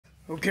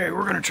Okay,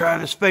 we're gonna try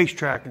this face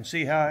track and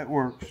see how it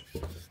works.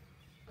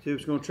 See if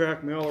it's gonna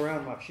track me all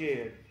around my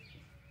shed.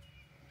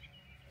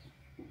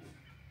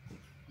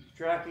 It's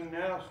tracking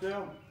now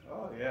still?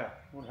 Oh yeah,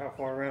 wonder how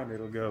far around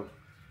it'll go.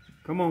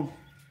 Come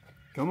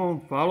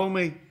on, follow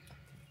me.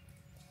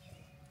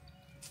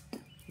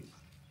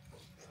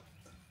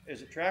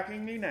 Is it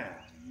tracking me now?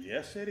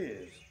 Yes, it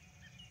is.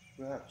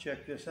 We'll have to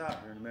check this out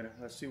here in a minute.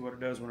 Let's see what it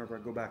does whenever I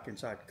go back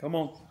inside. Come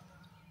on,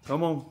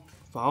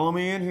 follow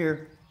me in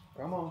here.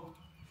 Come on.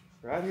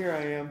 Right here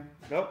I am.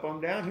 Nope,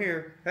 I'm down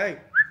here. Hey.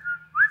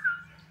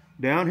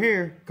 Down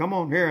here. Come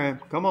on, here I am.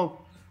 Come on.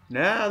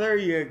 Now there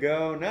you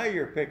go. Now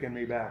you're picking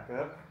me back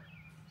up.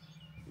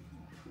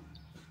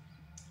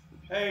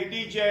 Hey,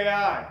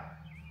 DJI,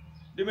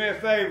 do me a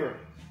favor.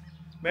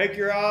 Make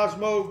your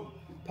Osmo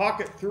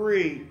Pocket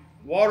 3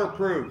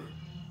 waterproof.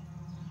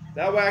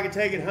 That way I can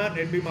take it hunting.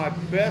 It'd be my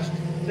best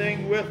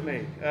thing with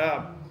me.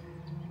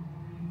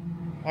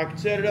 I could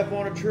set it up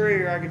on a tree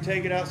or I could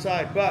take it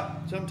outside, but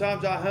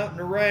sometimes I hunt in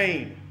the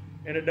rain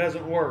and it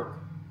doesn't work.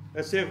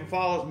 Let's see if it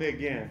follows me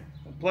again.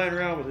 I'm playing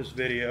around with this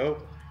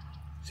video,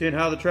 seeing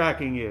how the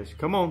tracking is.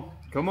 Come on,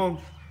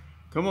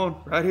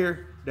 right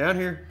here, down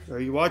here. Are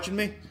you watching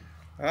me?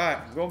 All right,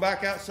 I'm going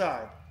back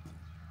outside.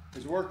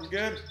 Is it working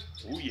good?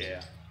 Oh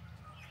yeah.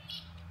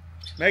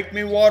 Make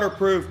me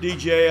waterproof,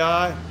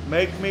 DJI.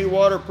 Make me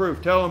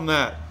waterproof. Tell them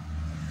that.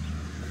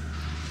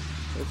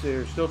 Let's see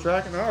here, still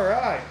tracking? All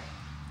right.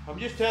 I'm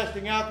just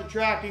testing out the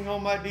tracking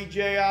on my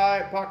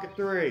DJI Pocket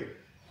 3.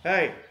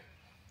 Hey,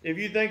 if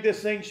you think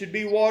this thing should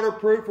be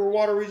waterproof or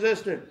water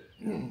resistant,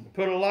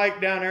 put a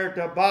like down there at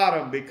the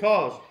bottom,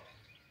 because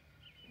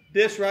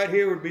this right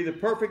here would be the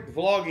perfect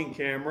vlogging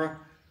camera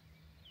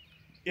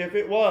if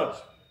it was.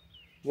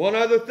 One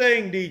other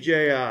thing,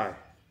 DJI. I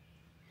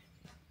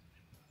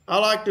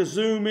like to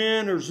zoom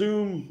in or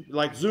zoom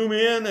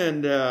in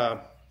and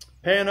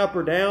pan up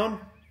or down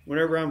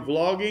whenever I'm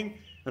vlogging.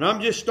 And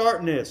I'm just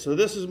starting this. So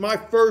this is my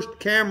first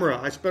camera.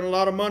 I spent a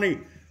lot of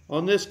money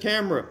on this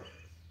camera.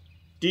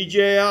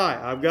 DJI.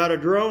 I've got a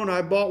drone.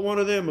 I bought one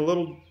of them, a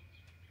little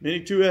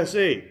Mini 2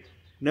 SE.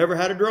 Never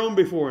had a drone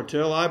before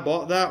until I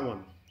bought that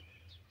one.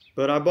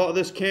 But I bought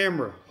this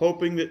camera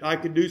hoping that I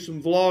could do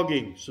some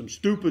vlogging, some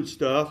stupid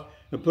stuff,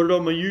 and put it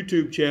on my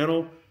YouTube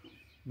channel.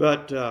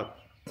 But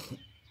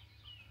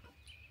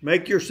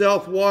make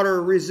yourself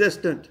water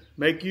resistant.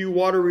 Make you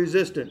water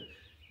resistant.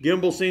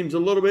 Gimbal seems a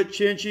little bit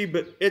chinchy,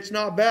 but it's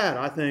not bad,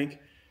 I think.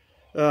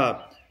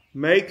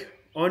 Make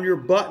on your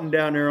button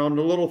down there, on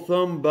the little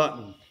thumb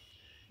button.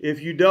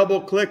 If you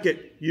double click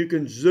it, you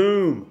can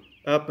zoom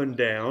up and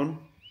down,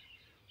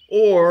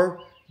 or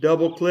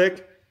double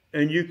click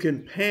and you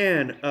can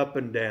pan up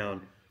and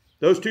down.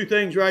 Those two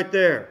things right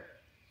there,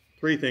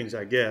 three things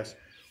I guess,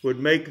 would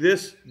make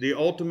this the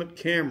ultimate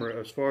camera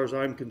as far as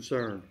I'm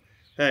concerned.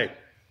 Hey,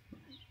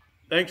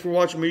 thanks for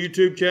watching my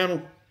YouTube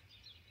channel.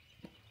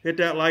 Hit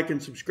that like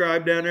and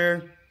subscribe down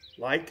there.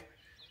 Like,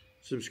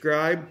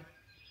 subscribe,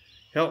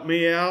 help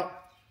me out,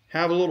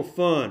 have a little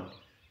fun.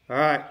 All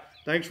right,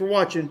 thanks for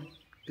watching.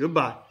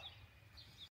 Goodbye.